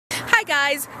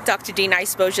guys, Dr.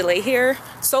 D-nice Beaugelin here,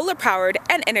 solar powered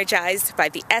and energized by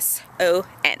the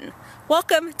SON.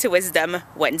 Welcome to Wisdom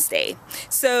Wednesday.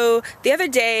 So the other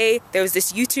day there was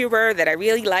this YouTuber that I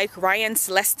really like, Ryan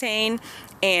Celestine,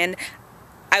 and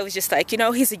I was just like, you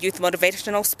know, he's a youth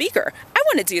motivational speaker. I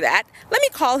want to do that. Let me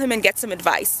call him and get some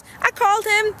advice. I called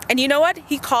him, and you know what?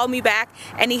 He called me back,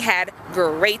 and he had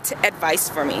great advice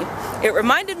for me. It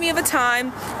reminded me of a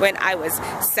time when I was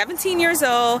 17 years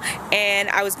old, and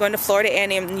I was going to Florida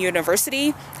A&M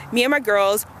University. Me and my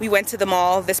girls, we went to the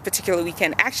mall this particular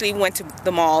weekend. Actually, we went to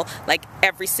the mall like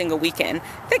every single weekend.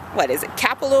 I think, what is it,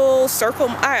 Capitol Circle?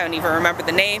 I don't even remember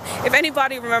the name. If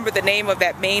anybody remember the name of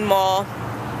that main mall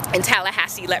in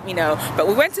Tallahassee, let me know. But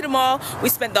we went to the mall. We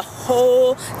spent the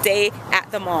whole day at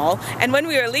the mall, and when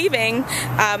we were leaving,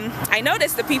 I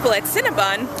noticed the people at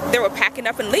Cinnabon, they were packing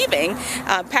up and leaving,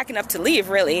 packing up to leave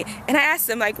really, and I asked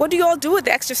them, like, what do you all do with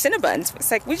the extra Cinnabons? It's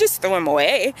like, we just throw them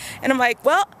away. And I'm like,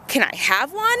 well, can I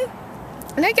have one?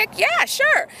 And they're like, yeah,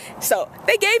 sure. So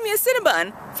they gave me a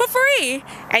Cinnabon for free,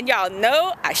 and y'all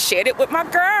know I shared it with my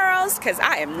girls because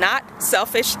I am not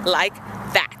selfish like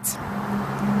that.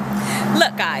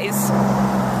 Look, guys,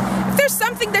 if there's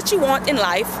something that you want in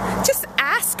life, just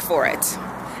ask for it.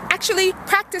 Actually,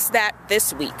 practice that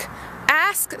this week.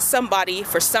 Ask somebody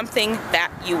for something that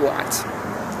you want.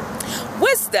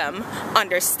 Wisdom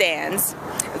understands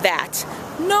that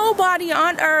nobody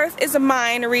on earth is a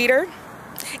mind reader.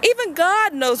 Even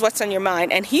God knows what's on your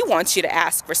mind, and He wants you to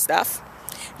ask for stuff.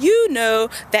 You know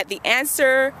that the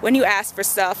answer when you ask for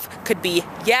stuff could be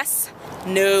yes,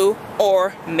 no,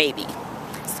 or maybe.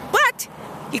 But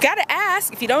you gotta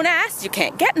ask. If you don't ask, you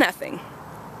can't get nothing.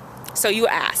 So you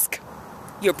ask.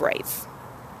 You're brave.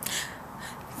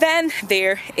 Then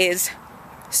there is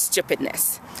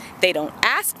stupidness. They don't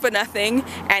ask for nothing,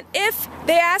 and if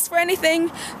they ask for anything,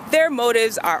 their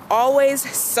motives are always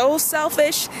so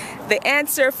selfish. The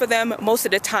answer for them most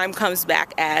of the time comes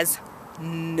back as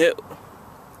no.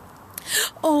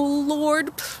 Oh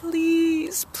Lord,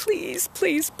 please, please,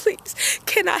 please, please,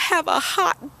 can I have a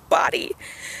hot body?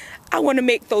 I want to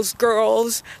make those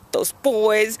girls, those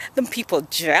boys, them people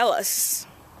jealous.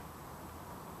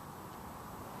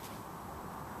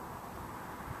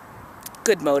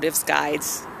 Good motives,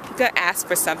 guys. If you're going to ask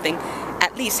for something,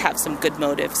 at least have some good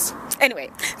motives.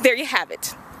 Anyway, there you have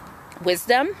it.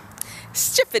 Wisdom,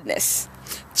 stupidness.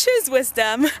 Choose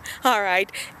wisdom. All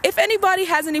right. If anybody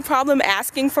has any problem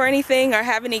asking for anything or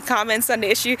have any comments on the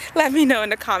issue, let me know in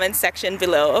the comment section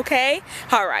below, okay?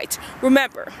 All right.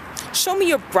 Remember, show me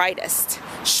your brightest.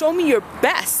 Show me your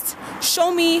best.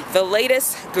 Show me the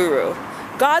latest guru.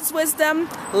 God's wisdom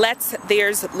lets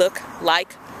theirs look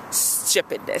like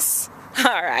stupidness.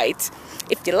 All right.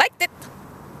 If you liked it,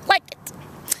 like it.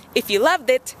 If you loved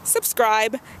it,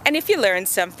 subscribe. And if you learned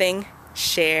something,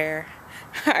 share.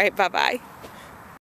 All right. Bye-bye.